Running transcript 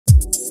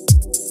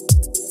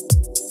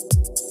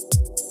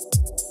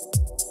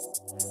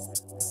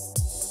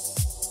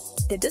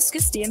The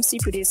DISCUS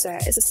DMC.Producer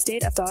is a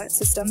state-of-the-art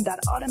system that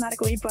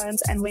automatically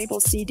burns and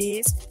labels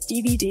CDs,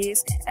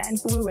 DVDs,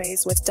 and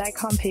Blu-Rays with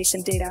DICOM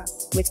patient data.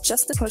 With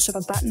just the push of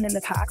a button in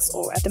the PACS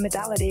or at the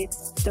modality,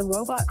 the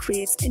robot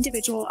creates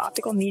individual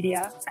optical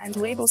media and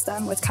labels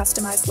them with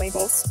customized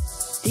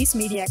labels. These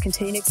media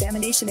contain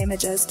examination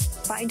images,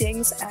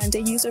 findings, and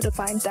a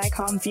user-defined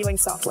DICOM viewing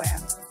software.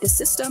 The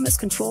system is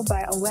controlled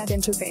by a web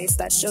interface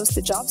that shows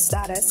the job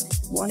status,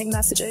 warning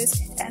messages,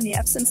 and the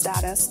Epson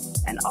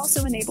status, and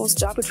also enables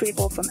job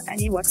retrieval from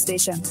any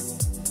workstation.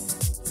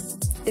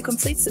 The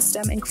complete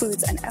system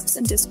includes an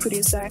Epson Disc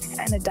Producer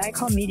and a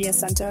DICOM Media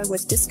Center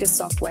with DISCUS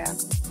Software.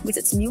 With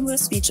its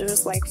numerous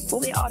features like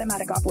fully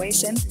automatic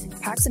operation,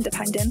 PACS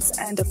independence,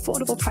 and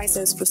affordable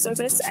prices for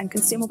service and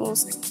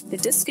consumables, the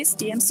DISCUS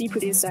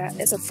DMC.Producer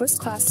is a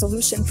first-class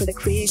solution for the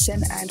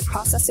creation and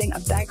processing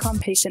of DICOM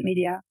patient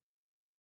media.